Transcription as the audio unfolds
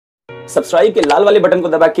Subscribe के लाल वाले button को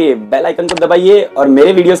दबा के बेल आइकन को दबाइए और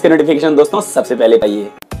मेरे वीडियोस के नोटिफिकेशन दोस्तों सबसे पहले पाइए।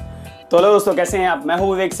 तो हेलो दोस्तों, कैसे हैं आप? मैं हूं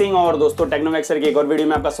विवेक सिंह और दोस्तों टेक्नो वेक्सर की एक और वीडियो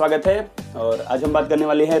में आपका स्वागत है। और आज हम बात करने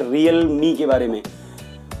वाले हैं Realme के बारे में।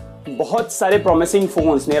 बहुत सारे promising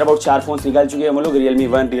phones, near about 4 phones निकाल चुके हैं हम लोग। Realme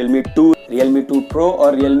 1, Realme 2, Realme 2 Pro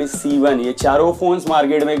और Realme C1, ये चारों फोन्स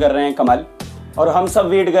मार्केट में कर रहे हैं कमाल। और हम सब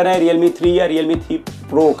वेट कर रहे हैं Realme 3 या Realme 3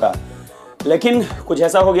 Pro का। लेकिन कुछ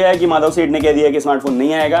ऐसा हो गया है कि माधव सेठ ने कह दिया कि स्मार्टफोन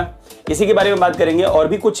नहीं आएगा। इसी के बारे में बात करेंगे और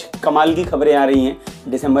भी कुछ कमाल की खबरें आ रही हैं।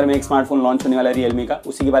 दिसंबर में एक स्मार्टफोन लॉन्च होने वाला है Realme का,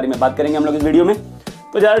 उसी के बारे में बात करेंगे हम लोग इस वीडियो में।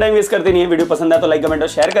 तो ज़्यादा टाइम वेस्ट करते नहीं है। वीडियो पसंद आए तो लाइक कमेंट और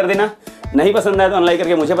शेयर कर देना, नहीं पसंद आए तो अनलाइक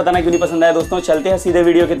करके मुझे बताना क्यों नहीं पसंद आया। दोस्तों चलते हैं सीधे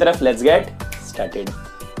वीडियो की तरफ, लेट्स गेट स्टार्टेड।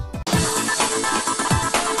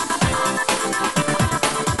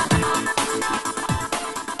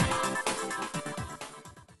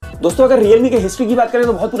 दोस्तों अगर Realme की हिस्ट्री की बात करें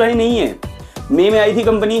तो बहुत पुरानी नहीं है। मई में आई थी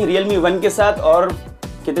कंपनी Realme 1 के साथ और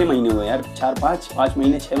कितने महीने हुए यार, 5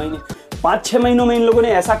 महीने 6 महीने 5-6 महीनों में इन लोगों ने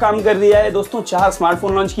ऐसा काम कर दिया है दोस्तों। 4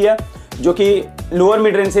 स्मार्टफोन लॉन्च किया जो कि लोअर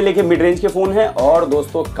मिड रेंज से लेके मिड रेंज के फोन हैं और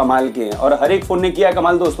दोस्तों कमाल के हैं। और हर एक फोन ने किया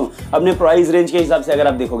कमाल दोस्तों अपने प्राइस रेंज के हिसाब से अगर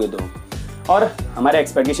आप देखोगे तो। और हमारे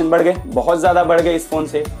एक्सपेक्टेशन बढ़ गए, बहुत ज़्यादा बढ़ गए इस फोन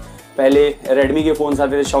से। पहले Redmi के फोन्स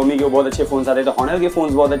आते थे, Xiaomi के बहुत अच्छे फोन्स आते थे, Honor के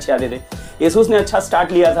फोन्स बहुत अच्छे आते थे। Asus ने अच्छा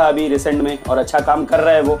स्टार्ट लिया था अभी रिसेंट में और अच्छा काम कर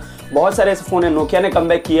रहा है वो। बहुत सारे ऐसे फ़ोन है, Nokia ने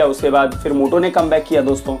कमबैक किया, उसके बाद फिर Moto ने कमबैक किया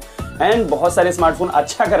दोस्तों। एंड बहुत सारे स्मार्टफोन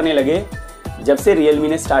अच्छा करने लगे जब से Realme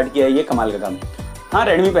ने स्टार्ट किया है ये कमाल का काम। हाँ,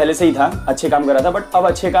 Redmi पहले से ही था, अच्छे काम कर रहा था, बट अब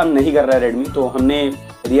अच्छे काम नहीं कर रहा है Redmi, तो हमने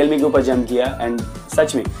Realme के ऊपर जंप किया एंड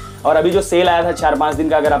सच में। और अभी जो सेल आया था 4-5 दिन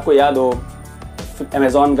का, अगर आपको याद हो,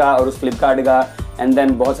 Amazon का और उस फ्लिपकार्ट का एंड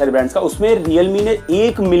देन बहुत सारे ब्रांड्स का, उसमें Realme ने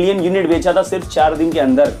 1 मिलियन यूनिट बेचा था सिर्फ 4 दिन के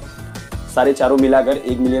अंदर। सारे चारों मिलाकर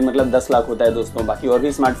 1 मिलियन मतलब 10 लाख होता है दोस्तों। बाकी और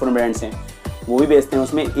भी स्मार्टफोन ब्रांड्स हैं वो भी बेचते हैं,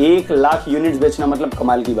 उसमें 1 लाख यूनिट्स बेचना मतलब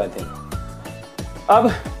कमाल की बात है। अब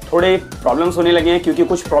थोड़े प्रॉब्लम्स होने लगे हैं क्योंकि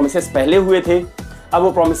कुछ प्रोमिसेस पहले हुए थे। अब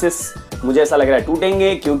वो प्रोमिसेस मुझे ऐसा लग रहा है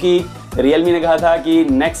टूटेंगे, क्योंकि Realme ने कहा था कि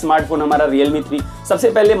नेक्स्ट स्मार्टफोन हमारा Realme 3। सबसे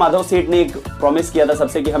पहले माधव सेठ ने एक प्रॉमिस किया था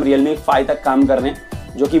सबसे कि हम Realme 5 तक काम कर रहे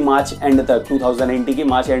हैं, जो कि मार्च एंड तक 2019 के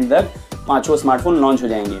मार्च एंड तक 5 स्मार्टफोन लॉन्च हो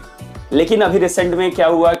जाएंगे। लेकिन अभी रिसेंट में क्या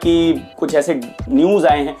हुआ कि कुछ ऐसे न्यूज़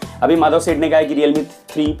आए हैं। अभी माधव सेठ ने कहा है कि Realme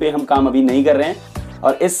 3 पे हम काम अभी नहीं कर रहे हैं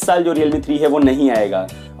और इस साल जो Realme 3 है वो नहीं आएगा।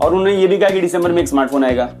 और उन्होंने ये भी कहा कि दिसंबर में एक स्मार्टफोन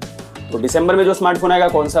आएगा। तो दिसंबर में जो स्मार्टफोन आएगा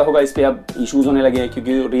कौन सा होगा, इस पर अब इश्यूज होने लगे हैं,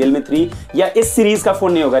 क्योंकि Realme 3 या इस सीरीज़ का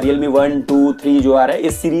फ़ोन नहीं होगा। Realme 1, 2, 3 जो आ रहा है,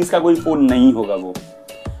 इस सीरीज़ का कोई फ़ोन नहीं होगा वो।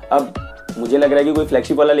 अब मुझे लग रहा है कि कोई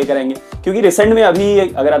फ्लैगशिप वाला लेकर आएंगे, क्योंकि रिसेंट में अभी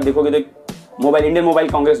अगर आप देखोगे तो इंडियन मोबाइल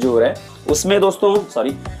कांग्रेस जो हो रहा है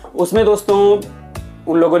उसमें दोस्तों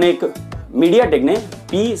उन लोगों ने एक MediaTek ने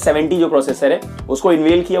P70 जो प्रोसेसर है उसको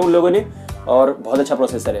इन्वेल किया उन लोगों ने, और बहुत अच्छा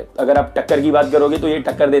प्रोसेसर है। अगर आप टक्कर की बात करोगे तो ये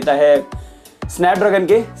टक्कर देता है स्नैपड्रैगन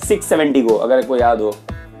के 670 को, अगर आपको याद हो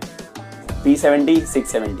P70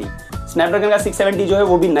 670। स्नैपड्रैगन का 670 जो है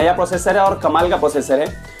वो भी नया प्रोसेसर है और कमाल का प्रोसेसर है।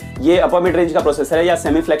 ये अपर मिड रेंज का प्रोसेसर है या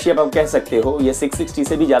सेमी फ्लैगशिप आप कह सकते हो। ये 660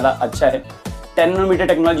 से भी ज़्यादा अच्छा है, 10 नैनोमीटर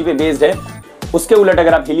टेक्नोलॉजी पे बेस्ड है। उसके उलट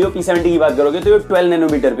अगर आप Helio P70 की बात करोगे तो ये 12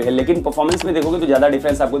 नैनोमीटर पे है, लेकिन परफॉर्मेंस में देखोगे तो ज़्यादा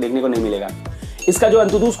डिफरेंस आपको देखने को नहीं मिलेगा। इसका जो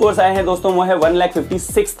अंतुतु स्कोर्स आए हैं दोस्तों वो है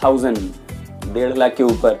 1,56,000, 1.5 लाख के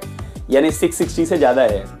ऊपर, यानी 660 से ज़्यादा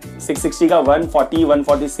है। 660 का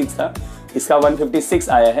 146 था, इसका 156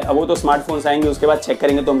 आया है। अब वो तो स्मार्टफोन्स आएंगे उसके बाद चेक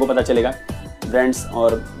करेंगे तो हमको पता चलेगा। ब्रांड्स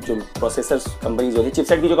और जो प्रोसेसर्स कंपनीज होती है,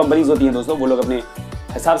 चिपसेट की जो कंपनीज होती हैं दोस्तों, वो लोग अपने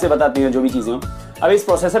हिसाब से बताती हैं जो भी चीज़ें हों। अब इस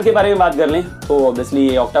प्रोसेसर के बारे में बात कर लें तो ऑब्वियसली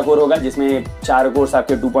ये ऑक्टा कोर होगा, जिसमें 4 कोर्स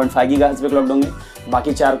आपके 2.5 गीगाहर्ट्ज़ पे क्लॉक्ड होंगे,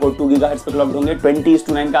 बाकी 4 कोर 2 गीगाहर्ट्ज़ पे क्लॉक्ड होंगे।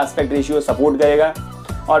 20:9 का एस्पेक्ट रेशियो सपोर्ट करेगा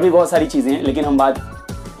और भी बहुत सारी चीज़ें हैं। लेकिन हम बात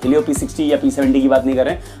Helio P60 या P70 की बात नहीं कर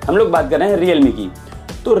रहे हैं, हम लोग बात कर रहे हैं Realme की।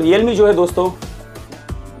 तो Realme जो है दोस्तों,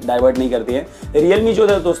 डाइवर्ट नहीं करती है। Realme जो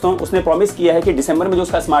है दोस्तों उसने प्रॉमिस किया है कि दिसंबर में जो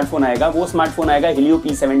उसका स्मार्टफोन आएगा वो स्मार्टफोन आएगा Helio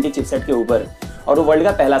P70 चिपसेट के ऊपर, और वो वर्ल्ड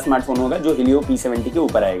का पहला स्मार्टफोन होगा जो Helio P70 के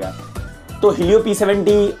ऊपर आएगा। तो Helio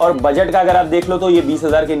P70 और बजट का अगर आप देख लो तो ये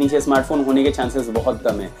 20,000 के नीचे स्मार्टफोन होने के चांसेस बहुत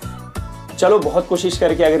कम है। चलो बहुत कोशिश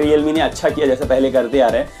करके अगर Realme ने अच्छा किया जैसे पहले करते आ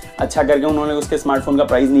रहे हैं, अच्छा करके उन्होंने उसके स्मार्टफोन का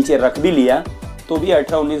प्राइस नीचे रख भी लिया, तो भी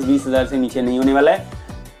 18-19-20,000 से नीचे नहीं होने वाला है।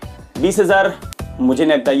 20,000 मुझे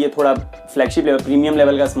नहीं लगता, ये थोड़ा फ्लैगशिप लेवल, प्रीमियम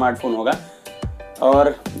लेवल का स्मार्टफोन होगा।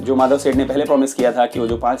 और जो माधव सेठ ने पहले प्रॉमिस किया था कि वो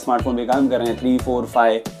जो 5 स्मार्टफोन पे काम कर रहे हैं, 3, 4,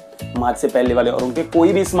 5 मार्च से पहले वाले, और उनके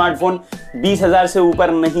कोई भी स्मार्टफोन 20,000 से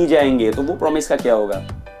ऊपर नहीं जाएंगे, तो वो प्रॉमिस का क्या होगा,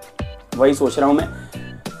 वही सोच रहा हूँ मैं।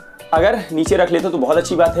 अगर नीचे रख लेते तो बहुत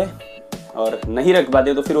अच्छी बात है, और नहीं रख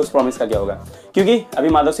पाते तो फिर उस प्रॉमिस का क्या होगा। क्योंकि अभी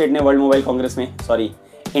माधव सेठ ने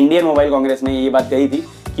इंडियन मोबाइल कांग्रेस में ये बात कही थी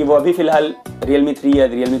कि वो अभी फिलहाल Realme 3 या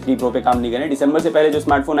Realme 3 Pro पे काम नहीं करें। दिसंबर से पहले जो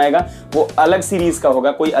स्मार्टफोन आएगा वो अलग सीरीज का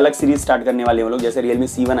होगा, कोई अलग सीरीज स्टार्ट करने वाले हैं वो लोग। जैसे Realme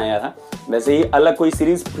C1 आया था वैसे ही अलग कोई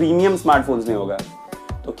सीरीज प्रीमियम स्मार्टफोन्स में होगा।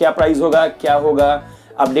 तो क्या प्राइस होगा, क्या होगा,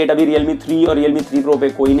 अपडेट अभी Realme 3 और Realme 3 Pro पे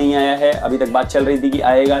कोई नहीं आया है। अभी तक बात चल रही थी कि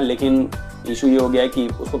आएगा, लेकिन इशू ये हो गया है कि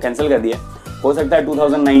उसको कैंसिल कर दिया। हो सकता है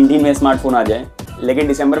 2019 में स्मार्टफोन आ जाए, लेकिन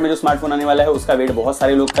दिसंबर में जो स्मार्टफोन आने वाला है उसका वेट बहुत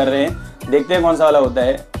सारे लोग कर रहे हैं। देखते हैं कौन सा वाला होता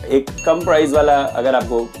है। एक कम प्राइस वाला, अगर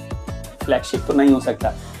आपको फ्लैगशिप तो नहीं हो सकता,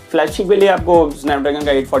 फ्लैगशिप के लिए आपको स्नैपड्रैगन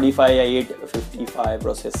का 845 या 855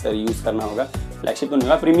 प्रोसेसर यूज़ करना होगा। फ्लैगशिप तो नहीं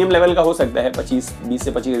होगा, प्रीमियम लेवल का हो सकता है 20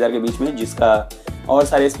 से 25 हज़ार के बीच में, जिसका और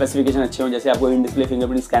सारे स्पेसिफिकेशन अच्छे हों। जैसे आपको इन डिस्प्ले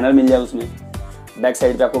फिंगरप्रिंट स्कैनर मिल जाए, उसमें बैक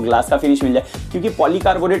साइड पे आपको ग्लास का फिनिश मिल जाए, क्योंकि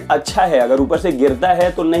पॉलीकार्बोनेट अच्छा है, अगर ऊपर से गिरता है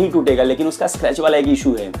तो नहीं टूटेगा, लेकिन उसका स्क्रैच वाला एक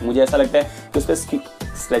इशू है। मुझे ऐसा लगता है कि उस पर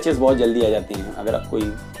स्क्रैचेस बहुत जल्दी आ जाते हैं। अगर आप कोई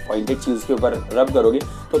पॉइंटेड चीज़ के ऊपर रब करोगे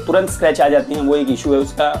तो तुरंत स्क्रैच आ जाते हैं, वो एक इशू है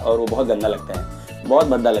उसका, और वो बहुत गंदा लगता है, बहुत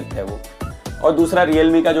भद्दा लगता है वो। और दूसरा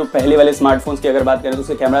Realme का जो पहले वाले स्मार्टफोन्स की अगर बात करें तो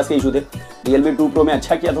उसके कैमरास के इशू थे। Realme 2 Pro में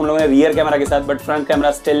अच्छा किया था हम लोगों ने रियर कैमरा के साथ, बट फ्रंट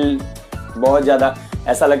कैमरा स्टिल बहुत ज़्यादा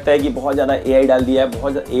ऐसा लगता है कि बहुत ज़्यादा AI डाल दिया है।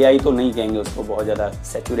 बहुत AI तो नहीं कहेंगे उसको, बहुत ज़्यादा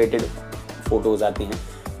सैचुरेटेड फोटोज़ आती हैं,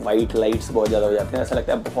 वाइट लाइट्स बहुत ज़्यादा हो जाते हैं, ऐसा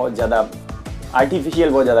लगता है बहुत ज़्यादा आर्टिफिशियल,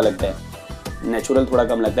 बहुत ज़्यादा लगता है, नेचुरल थोड़ा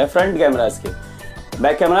कम लगता है। फ्रंट कैमरा इसके,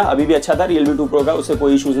 बैक कैमरा अभी भी अच्छा था Realme 2 Pro का, उससे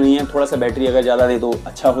कोई इशूज़ नहीं है। थोड़ा सा बैटरी अगर ज़्यादा दे तो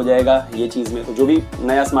अच्छा हो जाएगा ये चीज़ में। तो जो भी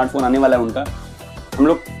नया स्मार्टफोन आने वाला है उनका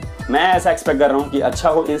मैं ऐसा एक्सपेक्ट कर रहा हूँ कि अच्छा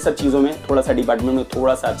हो इन सब चीज़ों में, थोड़ा सा डिपार्टमेंट में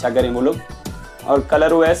थोड़ा सा अच्छा करें वो लोग। और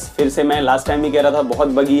कलर OS फिर से मैं लास्ट टाइम भी कह रहा था बहुत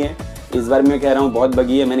बगी है, इस बार मैं कह रहा हूँ बहुत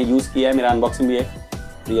बगी है। मैंने यूज़ किया है, मेरा अनबॉक्सिंग भी है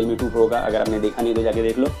Realme 2 Pro का, अगर आपने देखा नहीं तो जाके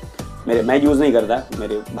देख लो। मैं यूज़ नहीं करता,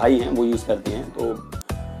 मेरे भाई हैं वो यूज़ करते हैं, तो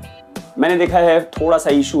मैंने देखा है थोड़ा सा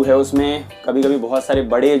इशू है उसमें। कभी कभी बहुत सारे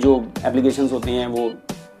बड़े जो एप्लीकेशंस होते हैं वो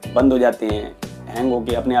बंद हो जाते हैं, हैंग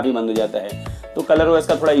होके अपने आप ही बंद हो जाता है। तो कलर OS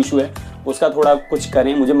का थोड़ा इशू है, उसका थोड़ा कुछ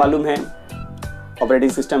करें। मुझे मालूम है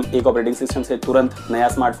ऑपरेटिंग सिस्टम से तुरंत नया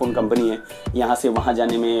स्मार्टफोन कंपनी है, यहाँ से वहाँ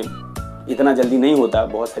जाने में इतना जल्दी नहीं होता,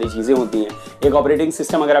 बहुत सारी चीज़ें होती हैं। एक ऑपरेटिंग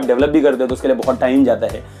सिस्टम अगर आप डेवलप भी करते हो तो उसके लिए बहुत टाइम जाता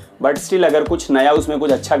है, बट स्टिल अगर कुछ नया उसमें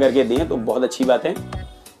कुछ अच्छा करके दें तो बहुत अच्छी बात है।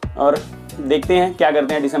 और देखते हैं क्या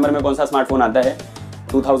करते हैं, दिसंबर में कौन सा स्मार्टफोन आता है।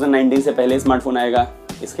 2019 से पहले स्मार्टफोन आएगा,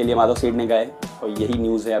 इसके लिए माधव सेठ ने कहा है, और यही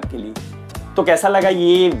न्यूज़ है आपके लिए। तो कैसा लगा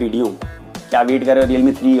ये वीडियो, क्या वेट कर रहे हो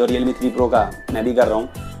Realme 3 और Realme 3 Pro का? मैं भी कर रहा हूँ,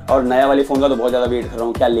 और नया वाले फ़ोन का तो बहुत ज़्यादा वेट कर रहा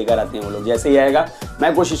हूँ, क्या लेकर आते हैं वो लोग। जैसे ही आएगा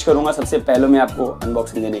मैं कोशिश करूँगा सबसे पहले मैं आपको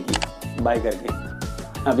अनबॉक्सिंग देने की, बाय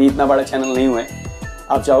करके। अभी इतना बड़ा चैनल नहीं हुआ है,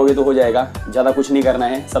 आप चाहोगे तो हो जाएगा, ज़्यादा कुछ नहीं करना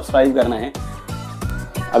है, सब्सक्राइब करना है।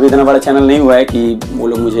 अभी इतना बड़ा चैनल नहीं हुआ है कि वो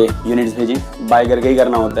लोग मुझे यूनिट्स भेजें, बाय करके ही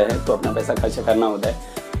करना होता है, तो अपना पैसा खर्च करना होता है।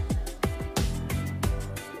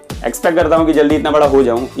 एक्सपेक्ट करता हूँ कि जल्दी इतना बड़ा हो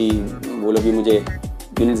जाऊँ कि वो लोग भी मुझे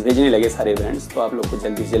यूनिट्स भेजने लगे सारे ब्रांड्स, तो आप लोग को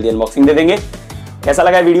जल्दी से जल्दी अनबॉक्सिंग दे देंगे। कैसा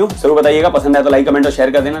लगा वीडियो जरूर बताइएगा, पसंद आया तो लाइक कमेंट और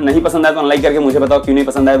शेयर कर देना, नहीं पसंद आया तो अनलाइक करके मुझे बताओ क्यों नहीं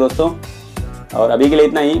पसंद आया दोस्तों। और अभी के लिए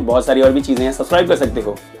इतना ही, बहुत सारी और भी चीज़ें हैं। सब्सक्राइब कर सकते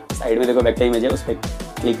हो, साइड में देखो बैक का इमेज है, उस पर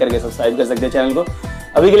क्लिक करके सब्सक्राइब कर सकते हो चैनल को।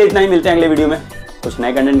 अभी के लिए इतना ही, मिलते हैं अगले वीडियो में कुछ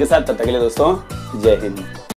नए कंटेंट के साथ, तब तक के लिए दोस्तों जय हिंद।